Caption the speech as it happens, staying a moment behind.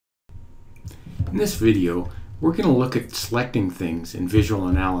In this video, we're going to look at selecting things in Visual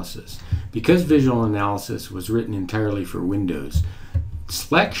Analysis. Because Visual Analysis was written entirely for Windows,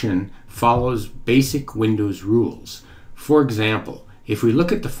 selection follows basic Windows rules. For example, if we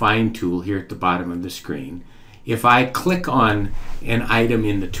look at the Find tool here at the bottom of the screen, if I click on an item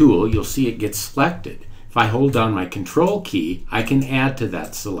in the tool, you'll see it gets selected. If I hold down my Control key, I can add to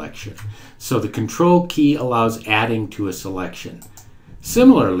that selection. So the Control key allows adding to a selection.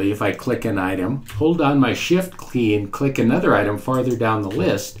 Similarly, if I click an item, hold down my Shift key and click another item farther down the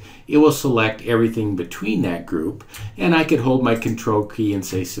list, it will select everything between that group, and I could hold my Control key and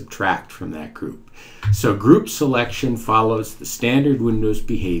say subtract from that group. So group selection follows the standard Windows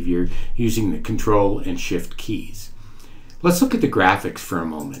behavior using the Control and Shift keys. Let's look at the graphics for a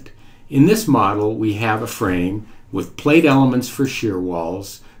moment. In this model, we have a frame with plate elements for shear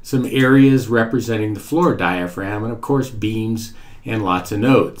walls, some areas representing the floor diaphragm, and of course beams and lots of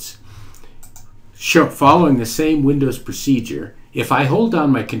nodes. Following the same Windows procedure, if I hold down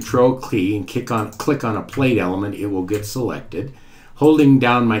my Control key and click on a plate element, it will get selected. Holding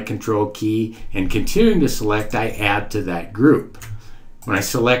down my Control key and continuing to select, I add to that group. When I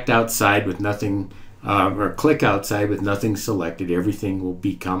select outside with nothing, or click outside with nothing selected, everything will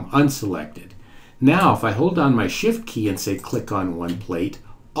become unselected. Now, if I hold down my Shift key and say click on one plate,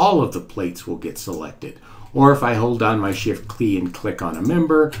 all of the plates will get selected. Or if I hold down my Shift key and click on a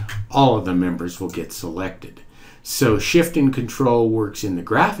member, all of the members will get selected. So Shift and Control works in the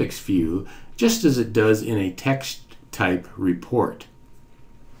graphics view just as it does in a text type report.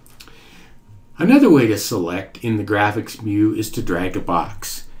 Another way to select in the graphics view is to drag a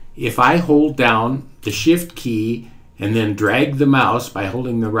box. If I hold down the Shift key and then drag the mouse by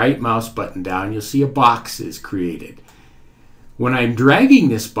holding the right mouse button down, you'll see a box is created. When I'm dragging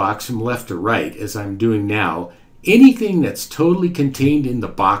this box from left to right, as I'm doing now, anything that's totally contained in the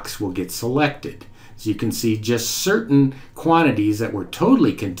box will get selected. As you can see, just certain quantities that were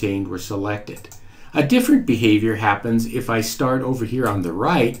totally contained were selected. A different behavior happens if I start over here on the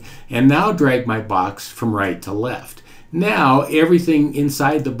right and now drag my box from right to left. Now everything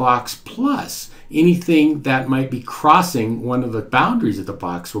inside the box plus anything that might be crossing one of the boundaries of the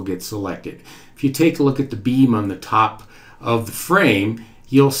box will get selected. If you take a look at the beam on the top of the frame,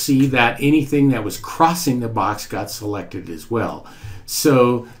 you'll see that anything that was crossing the box got selected as well.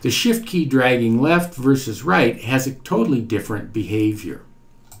 So the Shift key dragging left versus right has a totally different behavior.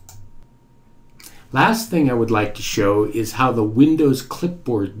 Last thing I would like to show is how the Windows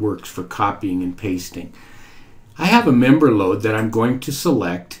clipboard works for copying and pasting. I have a member load that I'm going to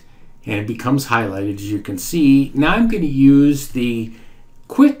select, and it becomes highlighted as you can see. Now I'm going to use the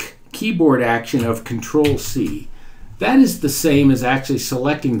quick keyboard action of Control-C. That is the same as actually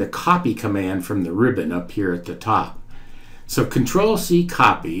selecting the copy command from the ribbon up here at the top. So Control-C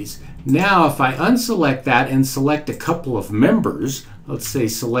copies. Now if I unselect that and select a couple of members, let's say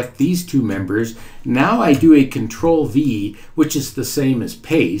select these two members, now I do a Control-V, which is the same as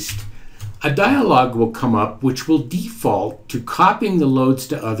paste. A dialog will come up which will default to copying the loads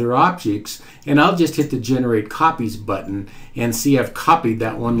to other objects, and I'll just hit the Generate Copies button and see I've copied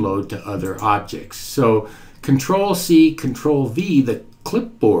that one load to other objects. So Control-C, Control-V, the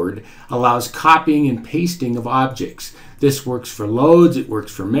clipboard, allows copying and pasting of objects. This works for loads, it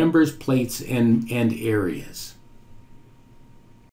works for members, plates, and areas.